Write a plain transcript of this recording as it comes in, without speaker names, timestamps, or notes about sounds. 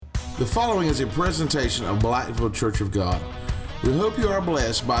The following is a presentation of Blackville Church of God. We hope you are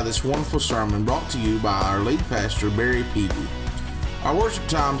blessed by this wonderful sermon brought to you by our lead pastor, Barry Peavy. Our worship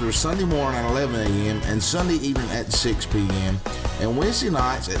times are Sunday morning at 11 a.m. and Sunday evening at 6 p.m. and Wednesday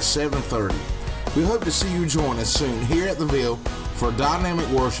nights at 7:30. We hope to see you join us soon here at the Ville for dynamic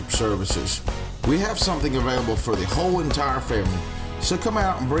worship services. We have something available for the whole entire family, so come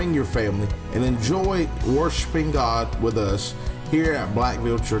out and bring your family and enjoy worshiping God with us here at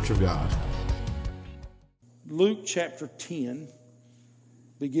Blackville Church of God. Luke chapter 10,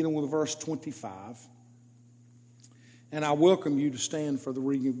 beginning with verse 25. And I welcome you to stand for the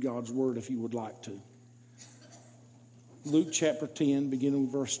reading of God's word if you would like to. Luke chapter 10, beginning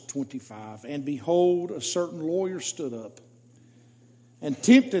with verse 25. And behold, a certain lawyer stood up and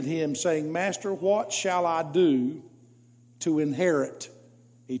tempted him, saying, Master, what shall I do to inherit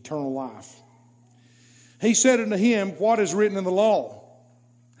eternal life? He said unto him, What is written in the law?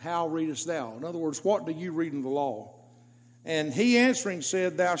 How readest thou? In other words, what do you read in the law? And he answering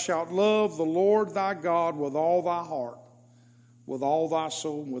said, Thou shalt love the Lord thy God with all thy heart, with all thy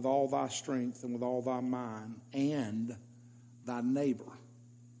soul, with all thy strength, and with all thy mind, and thy neighbor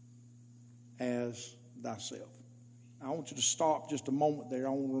as thyself. I want you to stop just a moment there.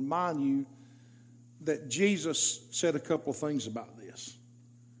 I want to remind you that Jesus said a couple of things about this.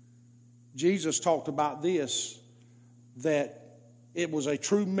 Jesus talked about this, that it was a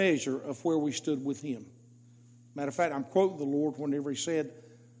true measure of where we stood with him. Matter of fact, I'm quoting the Lord whenever he said,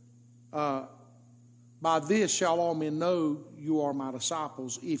 By this shall all men know you are my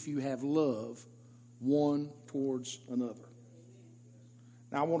disciples, if you have love one towards another.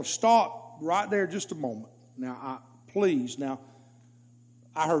 Now, I want to stop right there just a moment. Now,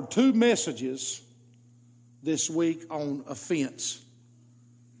 I heard two messages this week on offense.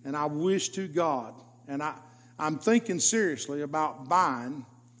 And I wish to God, and I'm thinking seriously about buying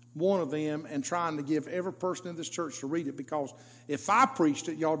one of them and trying to give every person in this church to read it, because if I preached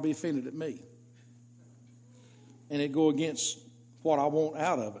it, y'all would be offended at me. And it'd go against what I want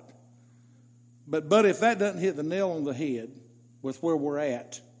out of it. But if that doesn't hit the nail on the head with where we're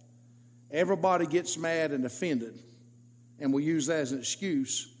at, everybody gets mad and offended, and we use that as an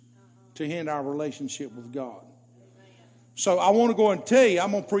excuse to hinder our relationship with God. So I want to go and tell you,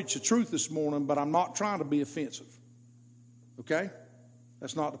 I'm going to preach the truth this morning, but I'm not trying to be offensive. Okay?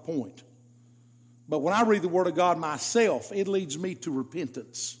 That's not the point. But when I read the Word of God myself, it leads me to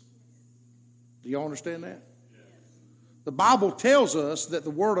repentance. Do you understand that? Yes. The Bible tells us that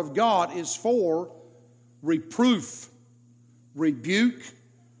the Word of God is for reproof, rebuke,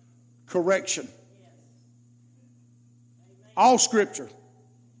 correction. Yes. All Scripture.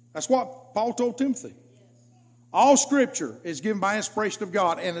 That's what Paul told Timothy. All Scripture is given by inspiration of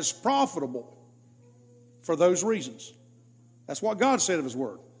God and is profitable for those reasons. That's what God said of His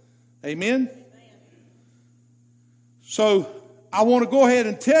Word. Amen? So I want to go ahead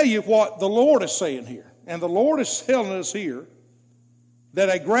and tell you what the Lord is saying here. And the Lord is telling us here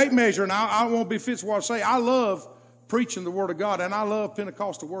that a great measure, and I won't be offensive what I say, I love preaching the Word of God, and I love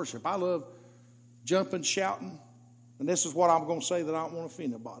Pentecostal worship. I love jumping, shouting, and this is what I'm going to say that I don't want to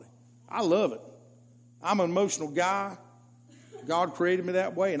offend anybody. I love it. I'm an emotional guy. God created me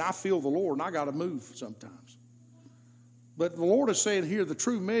that way, and I feel the Lord, and I got to move sometimes. But the Lord is saying here, the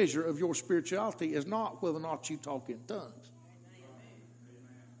true measure of your spirituality is not whether or not you talk in tongues.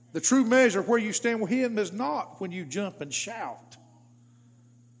 The true measure of where you stand with Him is not when you jump and shout.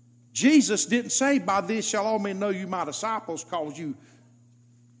 Jesus didn't say, By this shall all men know you my disciples, because you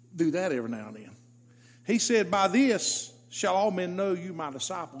do that every now and then. He said, By this shall all men know you my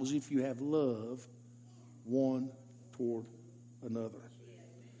disciples, if you have love one toward another.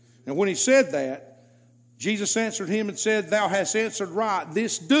 And when he said that, Jesus answered him and said, Thou hast answered right,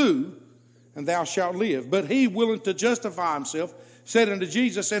 this do, and thou shalt live. But he, willing to justify himself, said unto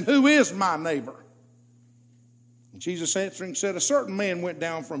Jesus, And who is my neighbor? And Jesus answering said, A certain man went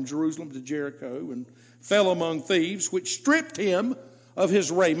down from Jerusalem to Jericho, and fell among thieves, which stripped him of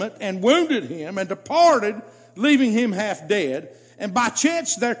his raiment, and wounded him, and departed, leaving him half dead. And by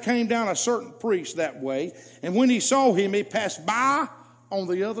chance there came down a certain priest that way, and when he saw him, he passed by on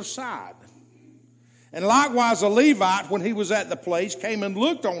the other side. And likewise a Levite, when he was at the place, came and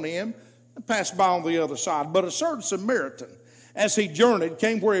looked on him, and passed by on the other side. But a certain Samaritan, as he journeyed,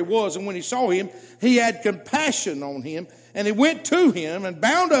 came where he was, and when he saw him, he had compassion on him, and he went to him, and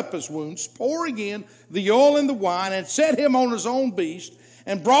bound up his wounds, pouring in the oil and the wine, and set him on his own beast,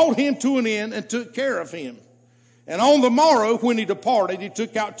 and brought him to an inn, and took care of him. And on the morrow, when he departed, he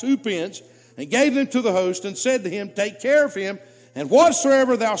took out 2 pence and gave them to the host, and said to him, Take care of him, and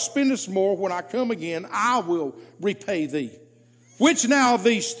whatsoever thou spendest more, when I come again, I will repay thee. Which now of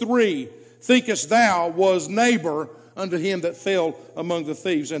these three thinkest thou was neighbor unto him that fell among the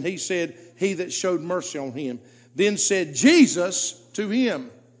thieves? And he said, he that showed mercy on him. Then said Jesus to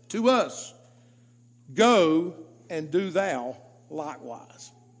him, to us, go and do thou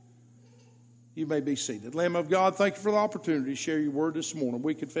likewise. You may be seated. Lamb of God, thank you for the opportunity to share your word this morning.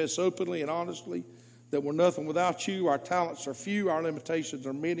 We confess openly and honestly that we're nothing without you. Our talents are few, our limitations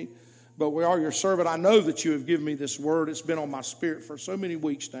are many, but we are your servant. I know that you have given me this word. It's been on my spirit for so many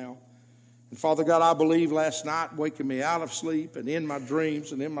weeks now. And Father God, I believe last night, waking me out of sleep and in my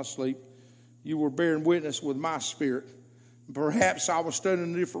dreams and in my sleep, you were bearing witness with my spirit. Perhaps I was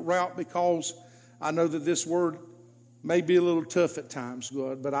studying a different route because I know that this word may be a little tough at times,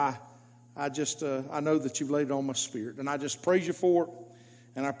 God, but I know that you've laid it on my spirit. And I just praise you for it,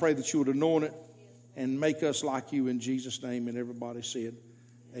 and I pray that you would anoint it and make us like you in Jesus' name. And everybody said,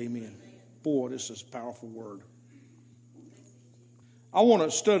 amen. Boy, this is a powerful word. I want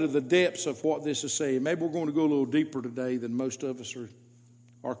to study the depths of what this is saying. Maybe we're going to go a little deeper today than most of us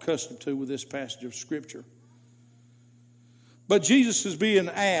are accustomed to with this passage of Scripture. But Jesus is being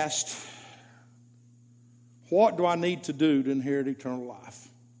asked, what do I need to do to inherit eternal life?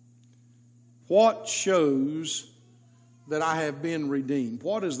 What shows that I have been redeemed?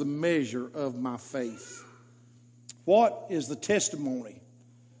 What is the measure of my faith? What is the testimony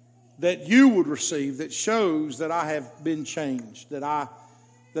that you would receive that shows that I have been changed, that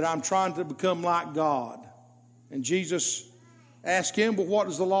I'm trying to become like God? And Jesus asked him, well, what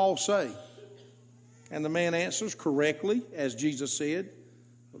does the law say? And the man answers correctly, as Jesus said.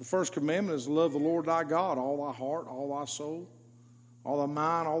 The first commandment is to love the Lord thy God, all thy heart, all thy soul, all thy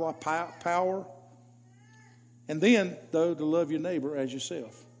mind, all thy power. And then, though, to love your neighbor as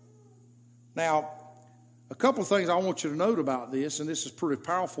yourself. Now, a couple of things I want you to note about this, and this is pretty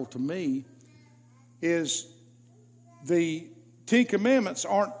powerful to me, is the Ten Commandments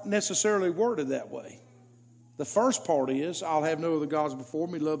aren't necessarily worded that way. The first part is, I'll have no other gods before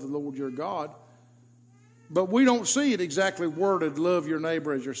me, love the Lord your God. But we don't see it exactly worded, love your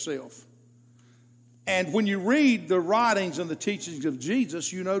neighbor as yourself. And when you read the writings and the teachings of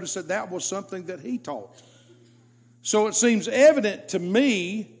Jesus, you notice that that was something that he taught. So it seems evident to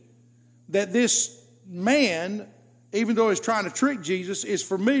me that this man, even though he's trying to trick Jesus, is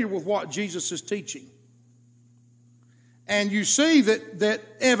familiar with what Jesus is teaching. And you see that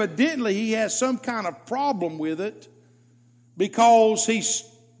evidently he has some kind of problem with it because he's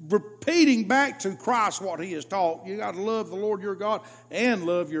repeating back to Christ what he has taught. You got to love the Lord your God and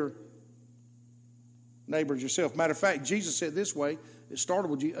love your neighbor as yourself. Matter of fact, Jesus said this way, it started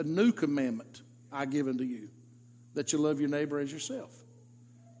with you, a new commandment I give unto you, that you love your neighbor as yourself.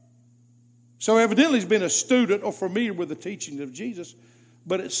 So evidently he's been a student or familiar with the teachings of Jesus,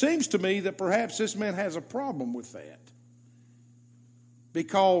 but it seems to me that perhaps this man has a problem with that.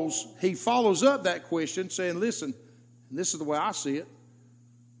 Because he follows up that question saying, listen, and this is the way I see it,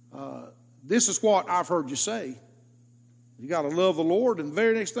 this is what I've heard you say. You got to love the Lord, and the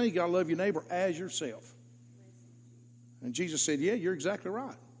very next thing, you got to love your neighbor as yourself. And Jesus said, yeah, you're exactly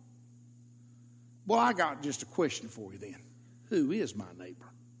right. Well, I got just a question for you then. Who is my neighbor?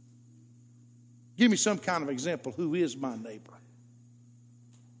 Give me some kind of example. Who is my neighbor?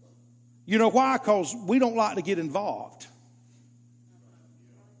 You know why? Because we don't like to get involved.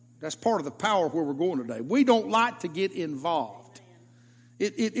 That's part of the power of where we're going today. We don't like to get involved.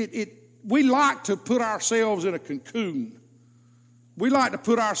 We like to put ourselves in a cocoon. We like to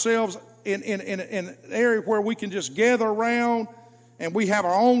put ourselves in an area where we can just gather around and we have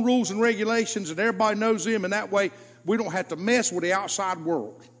our own rules and regulations and everybody knows them, and that way we don't have to mess with the outside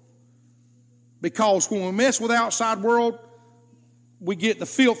world. Because when we mess with the outside world, we get the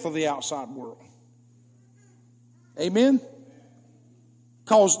filth of the outside world. Amen?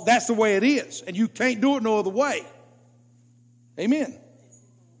 Because that's the way it is, and you can't do it no other way. Amen?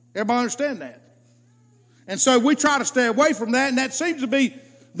 Everybody understand that? And so we try to stay away from that, and that seems to be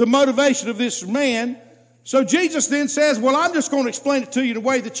the motivation of this man. So Jesus then says, well, I'm just going to explain it to you in a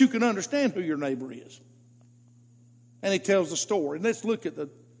way that you can understand who your neighbor is. And he tells the story. And let's look at the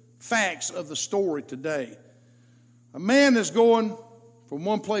facts of the story today. A man is going from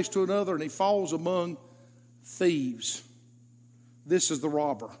one place to another, and he falls among thieves. This is the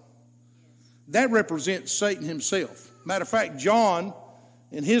robber. That represents Satan himself. Matter of fact, John,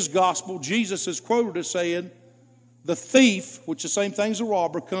 in his gospel, Jesus is quoted as saying, the thief, which is the same thing as a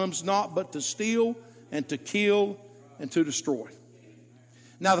robber, comes not but to steal and to kill and to destroy.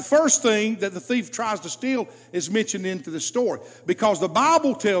 Now, the first thing that the thief tries to steal is mentioned into the story. Because the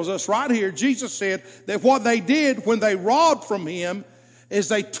Bible tells us right here, Jesus said that what they did when they robbed from him is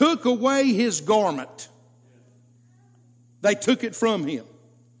they took away his garment. They took it from him.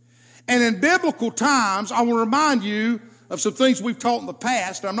 And in biblical times, I want to remind you of some things we've taught in the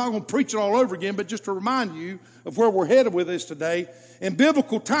past. I'm not going to preach it all over again, but just to remind you of where we're headed with this today. In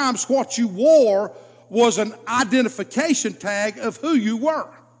biblical times, what you wore was an identification tag of who you were.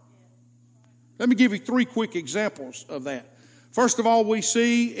 Let me give you 3 quick examples of that. First of all, we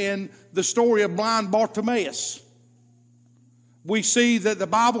see in the story of blind Bartimaeus, we see that the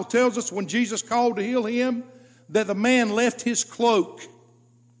Bible tells us when Jesus called to heal him, that the man left his cloak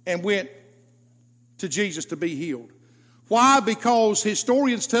and went to Jesus to be healed. Why? Because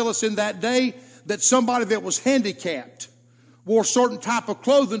historians tell us in that day that somebody that was handicapped wore certain type of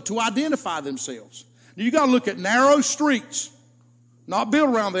clothing to identify themselves. Now, you got to look at narrow streets, not built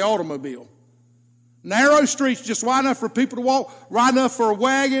around the automobile. Narrow streets, just wide enough for people to walk, wide enough for a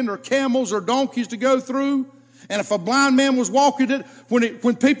wagon or camels or donkeys to go through. And if a blind man was walking it,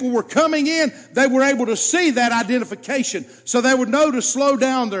 when people were coming in, they were able to see that identification. So they would know to slow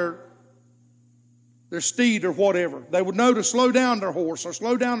down their steed or whatever. They would know to slow down their horse or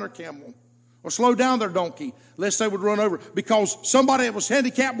slow down their camel or slow down their donkey, lest they would run over. Because somebody that was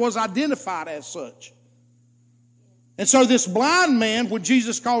handicapped was identified as such. And so this blind man, when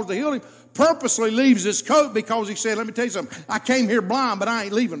Jesus calls to heal him, purposely leaves his coat because he said, let me tell you something, I came here blind, but I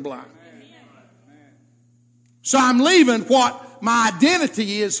ain't leaving blind. So I'm leaving what my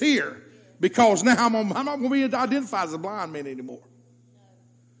identity is here because now I'm not going to be identified as a blind man anymore.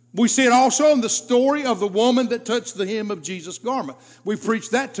 We see it also in the story of the woman that touched the hem of Jesus' garment. We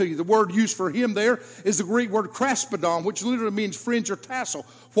preached that to you. The word used for hem there is the Greek word kraspedon, which literally means fringe or tassel.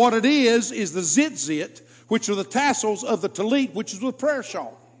 What it is the zitzit, which are the tassels of the talit, which is the prayer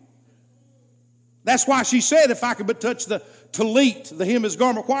shawl. That's why she said, if I could but touch the talit, the hem of his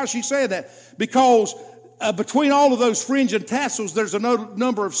garment. Why she said that? Because between all of those fringe and tassels, there's a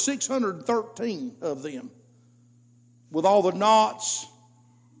number of 613 of them. With all the knots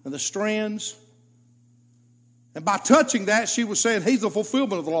and the strands. And by touching that, she was saying, he's the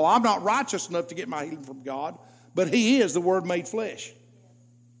fulfillment of the law. I'm not righteous enough to get my healing from God, but he is the Word made flesh.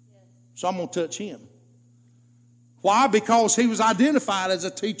 So I'm going to touch him. Why? Because he was identified as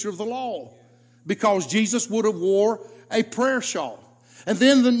a teacher of the law. Because Jesus would have wore a prayer shawl. And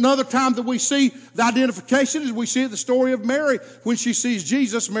then another time that we see the identification is we see the story of Mary when she sees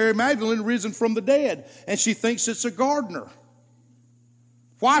Jesus, Mary Magdalene, risen from the dead. And she thinks it's a gardener.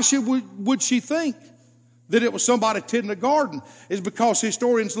 Why would she think that it was somebody tending a garden? Is because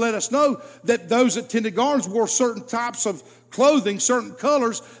historians let us know that those that tended gardens wore certain types of clothing, certain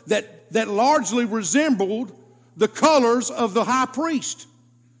colors that largely resembled the colors of the high priest.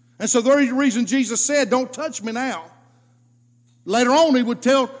 And so the reason Jesus said, don't touch me now. Later on, he would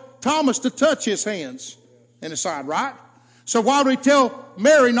tell Thomas to touch his hands and his side, right? So why would he tell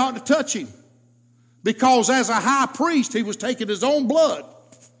Mary not to touch him? Because as a high priest, he was taking his own blood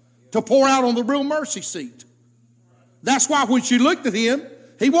to pour out on the real mercy seat. That's why when she looked at him,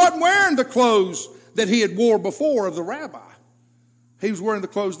 he wasn't wearing the clothes that he had wore before of the rabbi. He was wearing the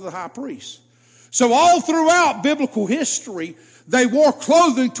clothes of the high priest. So all throughout biblical history, they wore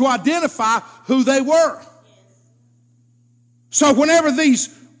clothing to identify who they were. So whenever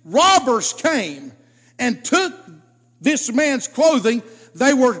these robbers came and took this man's clothing,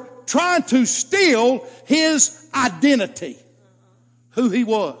 they were trying to steal his identity, who he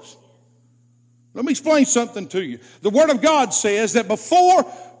was. Let me explain something to you. The Word of God says that before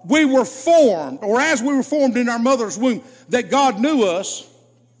we were formed, or as we were formed in our mother's womb, that God knew us,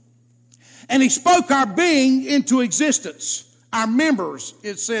 and he spoke our being into existence. Our members,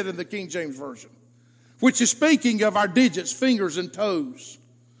 it said in the King James Version, which is speaking of our digits, fingers, and toes.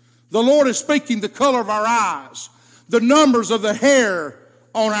 The Lord is speaking the color of our eyes, the numbers of the hair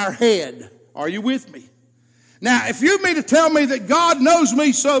on our head. Are you with me? Now, if you mean to tell me that God knows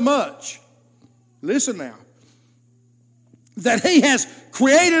me so much, listen now, that he has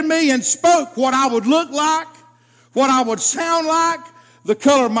created me and spoke what I would look like, what I would sound like, the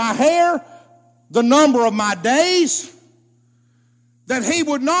color of my hair, the number of my days, that he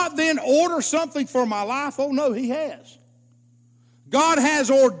would not then order something for my life? Oh no, he has. God has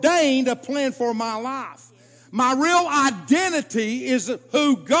ordained a plan for my life. My real identity is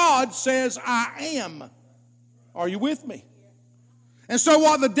who God says I am. Are you with me? And so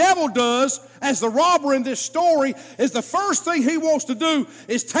what the devil does as the robber in this story is the first thing he wants to do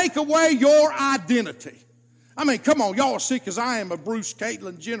is take away your identity. I mean, come on, y'all are sick as I am of Bruce,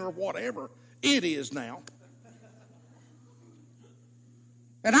 Caitlyn, Jenner, whatever it is now.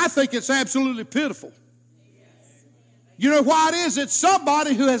 And I think it's absolutely pitiful. You know why it is? It's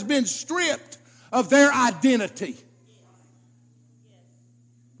somebody who has been stripped of their identity.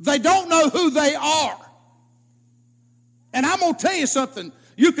 They don't know who they are. And I'm going to tell you something.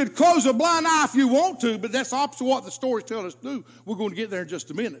 You could close a blind eye if you want to, but that's opposite what the stories tell us to do. We're going to get there in just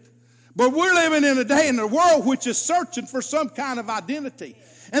a minute. But we're living in a day in the world which is searching for some kind of identity.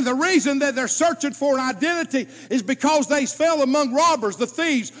 And the reason that they're searching for an identity is because they fell among robbers, the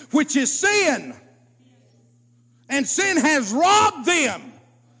thieves, which is sin. And sin has robbed them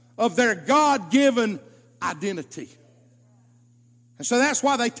of their God-given identity. And so that's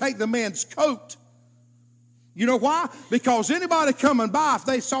why they take the man's coat. You know why? Because anybody coming by, if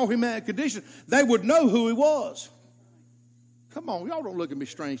they saw him in that condition, they would know who he was. Come on, y'all don't look at me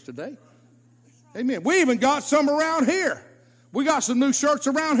strange today. Amen. We even got some around here. We got some new shirts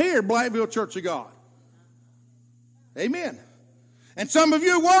around here, Blackville Church of God. Amen. And some of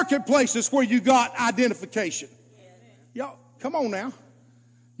you work at places where you got identification. Y'all, come on now.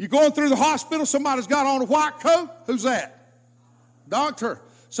 You're going through the hospital, somebody's got on a white coat. Who's that? Doctor.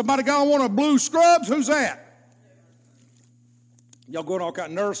 Somebody got on one of blue scrubs. Who's that? Y'all going all kind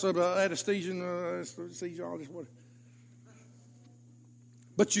of nurse, anesthesia, all this what?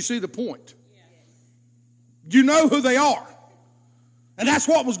 But you see the point. You know who they are. And that's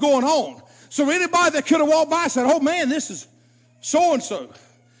what was going on. So anybody that could have walked by said, oh man, this is so-and-so.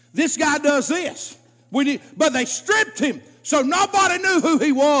 This guy does this. But they stripped him so nobody knew who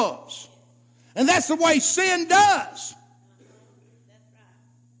he was. And that's the way sin does.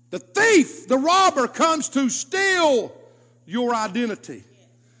 The thief, the robber, comes to steal your identity.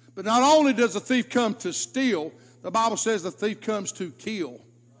 But not only does the thief come to steal, the Bible says the thief comes to kill.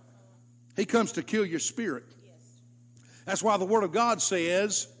 He comes to kill your spirit. That's why the Word of God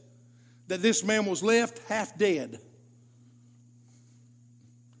says that this man was left half dead.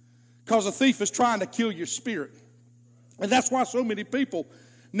 Because the thief is trying to kill your spirit. And that's why so many people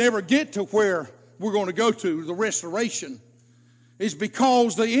never get to where we're going to go to, the restoration. Is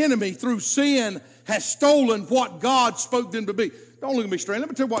because the enemy, through sin, has stolen what God spoke them to be. Don't look at me straight. Let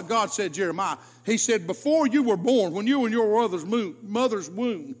me tell you what God said, Jeremiah. He said, before you were born, when you were in your mother's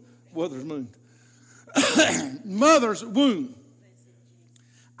womb,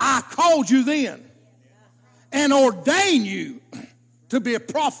 I called you then and ordained you to be a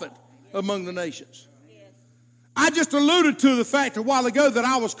prophet among the nations. I just alluded to the fact a while ago that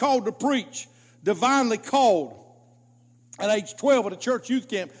I was called to preach, divinely called at age 12 at a church youth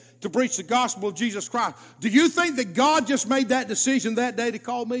camp to preach the gospel of Jesus Christ. Do you think that God just made that decision that day to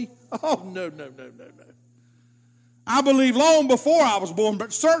call me? Oh, no. I believe long before I was born,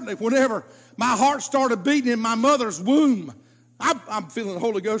 but certainly whenever my heart started beating in my mother's womb, I'm feeling the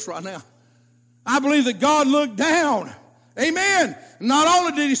Holy Ghost right now. I believe that God looked down. Amen. Not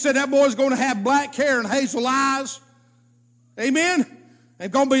only did he say that boy's going to have black hair and hazel eyes. Amen.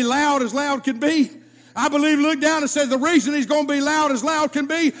 And going to be loud as loud can be. I believe he looked down and said the reason he's going to be loud as loud can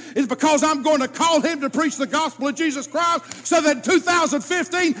be is because I'm going to call him to preach the gospel of Jesus Christ so that in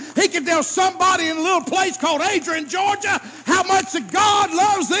 2015 he can tell somebody in a little place called Adrian, Georgia, how much that God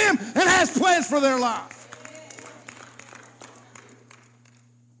loves them and has plans for their life.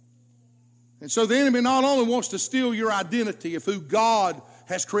 And so the enemy not only wants to steal your identity of who God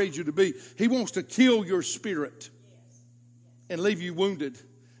has created you to be, he wants to kill your spirit and leave you wounded.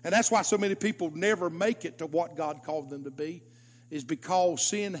 And that's why so many people never make it to what God called them to be, is because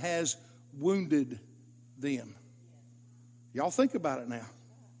sin has wounded them. Y'all think about it now.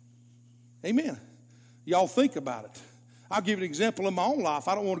 Amen. Y'all think about it. I'll give you an example in my own life.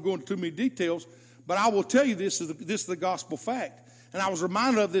 I don't want to go into too many details, but I will tell you this is the gospel fact. And I was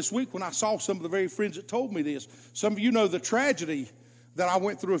reminded of this week when I saw some of the very friends that told me this. Some of you know the tragedy that I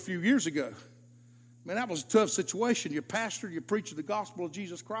went through a few years ago. Man, that was a tough situation. You're a pastor, you're preaching the gospel of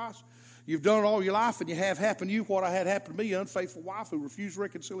Jesus Christ. You've done it all your life, and you have happened to you what I had happen to me, an unfaithful wife who refused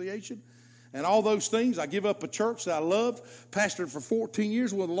reconciliation. And all those things. I give up a church that I loved, pastored for 14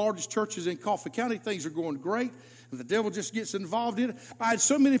 years, one of the largest churches in Coffee County. Things are going great, and the devil just gets involved in it. I had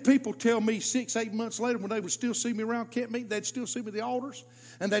so many people tell me 6-8 months later when they would still see me around camp meeting, they'd still see me at the altars,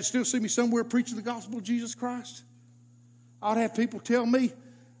 and they'd still see me somewhere preaching the gospel of Jesus Christ. I'd have people tell me,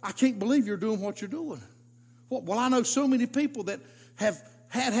 I can't believe you're doing what you're doing. Well, I know so many people that have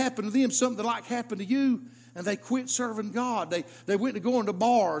had happen to them something like happened to you, and they quit serving God. They went to going to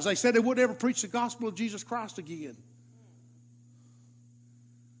bars. They said they wouldn't ever preach the gospel of Jesus Christ again.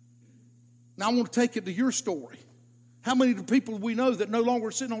 Now I want to take it to your story. How many people we know that no longer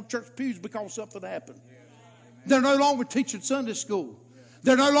are sitting on church pews because something happened? They're no longer teaching Sunday school.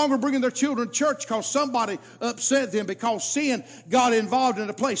 They're no longer bringing their children to church because somebody upset them, because sin got involved in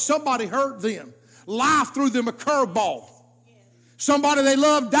a place. Somebody hurt them. Life threw them a curveball. Somebody they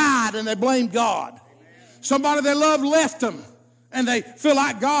loved died and they blamed God. Somebody they loved left them and they feel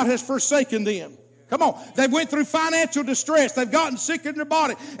like God has forsaken them. Come on. They went through financial distress. They've gotten sick in their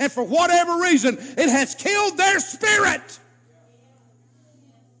body. And for whatever reason, it has killed their spirit.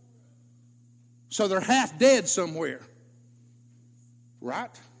 So they're half dead somewhere.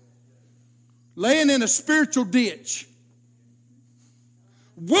 Right? Laying in a spiritual ditch.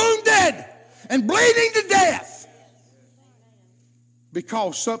 Wounded and bleeding to death.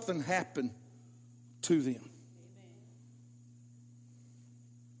 Because something happened to them.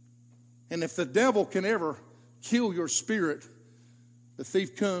 And if the devil can ever kill your spirit, the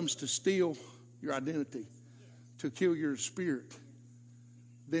thief comes to steal your identity, to kill your spirit,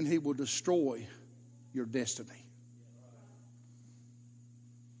 then he will destroy your destiny.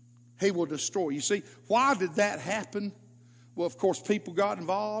 He will destroy. You see, why did that happen? Well, of course, people got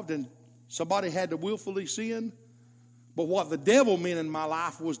involved and somebody had to willfully sin. But what the devil meant in my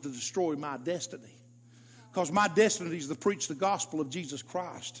life was to destroy my destiny. Because my destiny is to preach the gospel of Jesus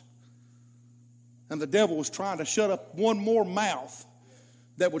Christ. And the devil was trying to shut up one more mouth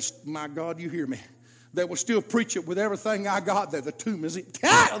that would, my God, you hear me, that would still preach it with everything I got there. The tomb is it.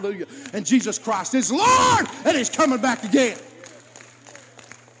 Hallelujah. And Jesus Christ is Lord, and he's coming back again.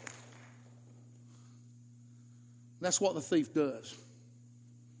 That's what the thief does.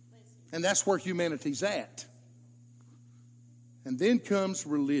 And that's where humanity's at. And then comes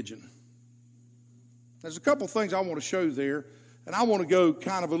religion. There's a couple things I want to show there, and I want to go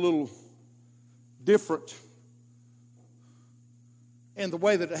kind of a little different in the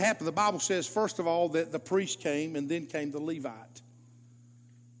way that it happened. The Bible says, first of all, that the priest came, and then came the Levite.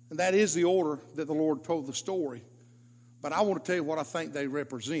 And that is the order that the Lord told the story. But I want to tell you what I think they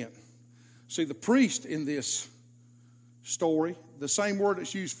represent. See, the priest in this story, the same word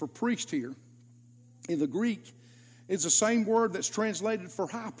that's used for priest here, in the Greek, is the same word that's translated for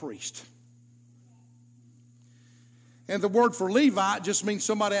high priest. And the word for Levite just means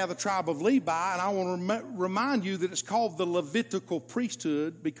somebody out of the tribe of Levi. And I want to remind you that it's called the Levitical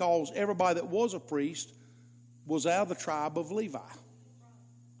priesthood because everybody that was a priest was out of the tribe of Levi.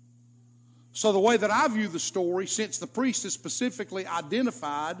 So the way that I view the story, since the priest is specifically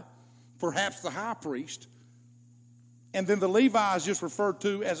identified, perhaps the high priest, and then the Levi is just referred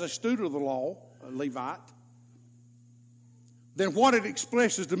to as a student of the law, a Levite, then what it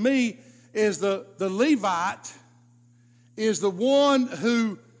expresses to me is the Levite is the one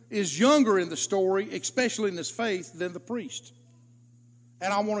who is younger in the story, especially in his faith, than the priest.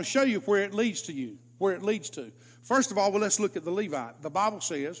 And I want to show you where it leads to. First of all, well, let's look at the Levite. The Bible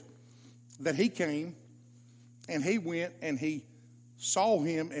says that he came and he went and he saw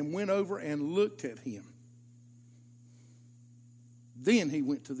him and went over and looked at him. Then he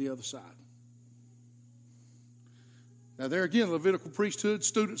went to the other side. Now there again, Levitical priesthood,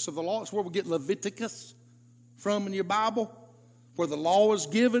 students of the law. It's where we get Leviticus from in your Bible, where the law is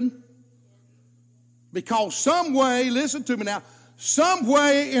given. Because some way, listen to me now, some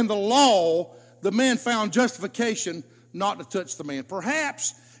way in the law, the man found justification not to touch the man.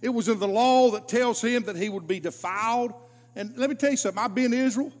 Perhaps it was in the law that tells him that he would be defiled. And let me tell you something, I've been to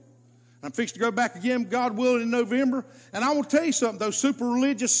Israel. I'm fixing to go back again, God willing, in November. And I want to tell you something, those super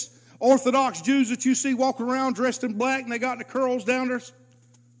religious Orthodox Jews that you see walking around dressed in black and they got the curls down their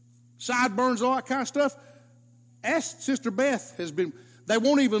sideburns, all that kind of stuff. Ask Sister Beth they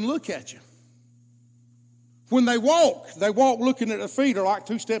won't even look at you. When they walk looking at their feet are like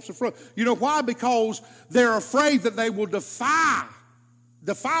 2 steps in front. You know why? Because they're afraid that they will defile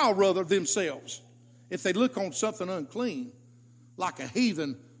themselves if they look on something unclean, like a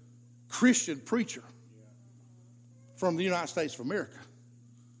heathen Christian preacher from the United States of America.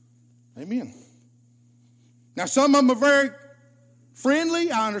 Amen. Now, some of them are very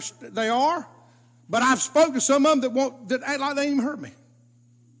friendly. I understand they are. But I've spoken to some of them that act like they ain't even heard me.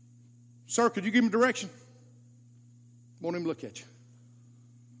 Sir, could you give me direction? Won't even look at you.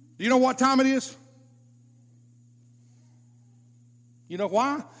 Do you know what time it is? You know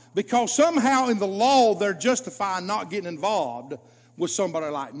why? Because somehow in the law they're justifying not getting involved with somebody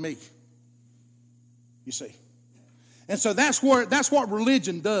like me. You see. And so that's what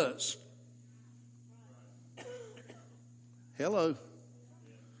religion does. Hello.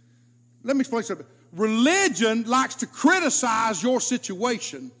 Let me explain something. Religion likes to criticize your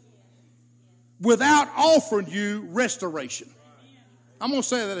situation without offering you restoration. I'm going to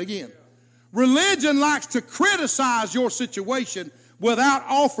say that again. Religion likes to criticize your situation without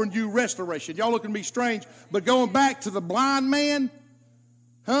offering you restoration. Y'all looking at me strange, but going back to the blind man,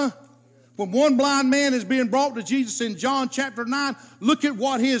 when one blind man is being brought to Jesus in John chapter 9, look at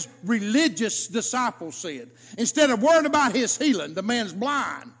what his religious disciples said. Instead of worrying about his healing, the man's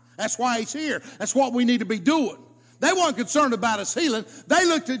blind. That's why he's here. That's what we need to be doing. They weren't concerned about his healing. They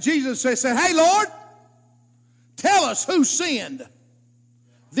looked at Jesus and said, hey, Lord, tell us who sinned,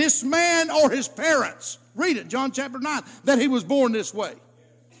 this man or his parents. Read it, John chapter 9, that he was born this way.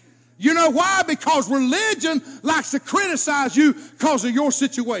 You know why? Because religion likes to criticize you because of your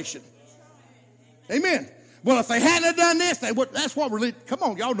situation. Amen. Well, if they hadn't done this, they would. That's what religion. Come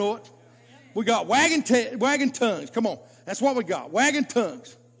on, y'all know it. We got wagging tongues. Come on, that's what we got. Wagging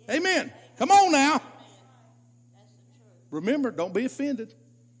tongues. Amen. Come on now. Remember, don't be offended.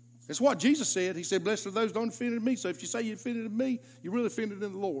 That's what Jesus said. He said, "Blessed are those who don't offend in me." So if you say you offended in me, you really offended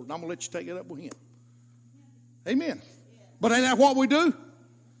in the Lord, and I'm gonna let you take it up with Him. Amen. But ain't that what we do?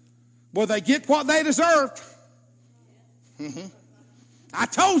 Well, they get what they deserved. I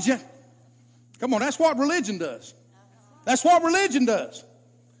told you. Come on, that's what religion does. That's what religion does.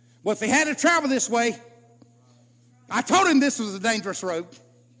 Well, if he had to travel this way, I told him this was a dangerous road.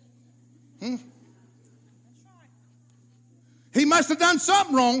 He must have done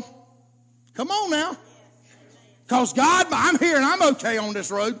something wrong. Come on now. Because God, I'm here and I'm okay on this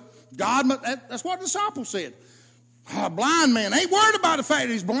road. God, that's what the disciples said. A blind man ain't worried about the fact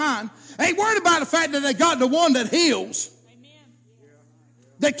that he's blind. Ain't worried about the fact that they got the one that heals.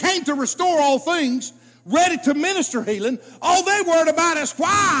 That came to restore all things, ready to minister healing. All they worried about is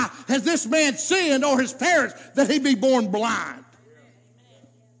why has this man sinned or his parents that he be born blind?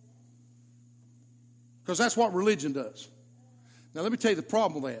 Because that's what religion does. Now let me tell you the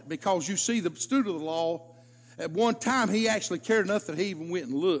problem with that. Because you see the student of the law, at one time he actually cared enough that he even went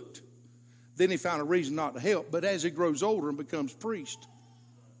and looked. Then he found a reason not to help. But as he grows older and becomes priest,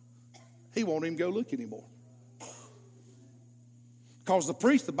 he won't even go look anymore. Because the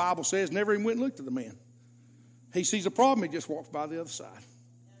priest, the Bible says, never even went and looked at the man. He sees a problem, he just walks by the other side.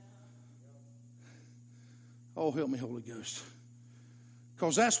 Oh, help me, Holy Ghost.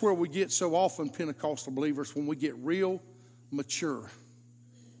 Because that's where we get so often, Pentecostal believers, when we get real mature.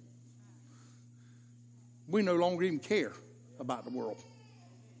 We no longer even care about the world.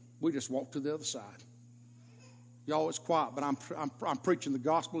 We just walk to the other side. Y'all, it's quiet, but I'm preaching the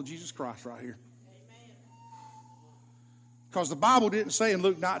gospel of Jesus Christ right here. Because the Bible didn't say in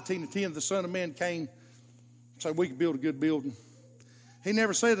Luke 19:10 the Son of Man came so we could build a good building. He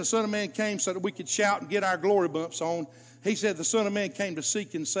never said the Son of Man came so that we could shout and get our glory bumps on. He said the Son of Man came to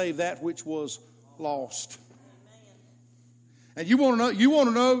seek and save that which was lost. And you want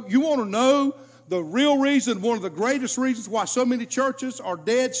to know the real reason, one of the greatest reasons why so many churches are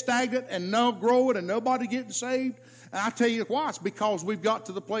dead, stagnant, and not growing and nobody getting saved? And I tell you why. It's because we've got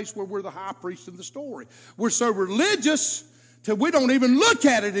to the place where we're the high priest in the story. We're so religious till we don't even look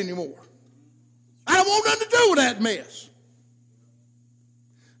at it anymore. I don't want nothing to do with that mess.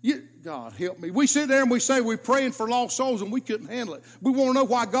 God help me. We sit there and we say we're praying for lost souls and we couldn't handle it. We want to know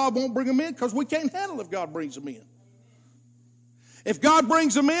why God won't bring them in, because we can't handle it if God brings them in. If God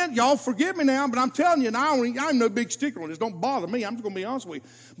brings them in, y'all forgive me now, but I'm telling you, I'm no big sticker on this. Don't bother me. I'm just going to be honest with you.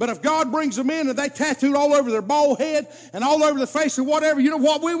 But if God brings them in and they tattooed all over their bald head and all over their face and whatever, you know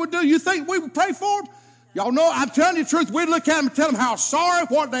what we would do? You think we would pray for them? Y'all know, I'm telling you the truth. We'd look at them and tell them how sorry,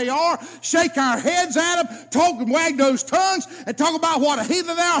 what they are, shake our heads at them, talk and wag those tongues, and talk about what a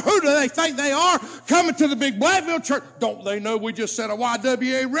heathen they are. Who do they think they are? Coming to the big Blackville church. Don't they know we just set a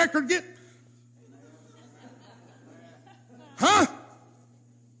YWA record? Huh?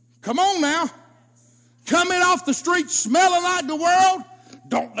 Come on now. Coming off the street smelling like the world.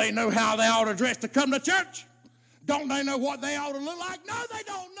 Don't they know how they ought to dress to come to church? Don't they know what they ought to look like? No, they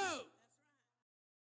don't know.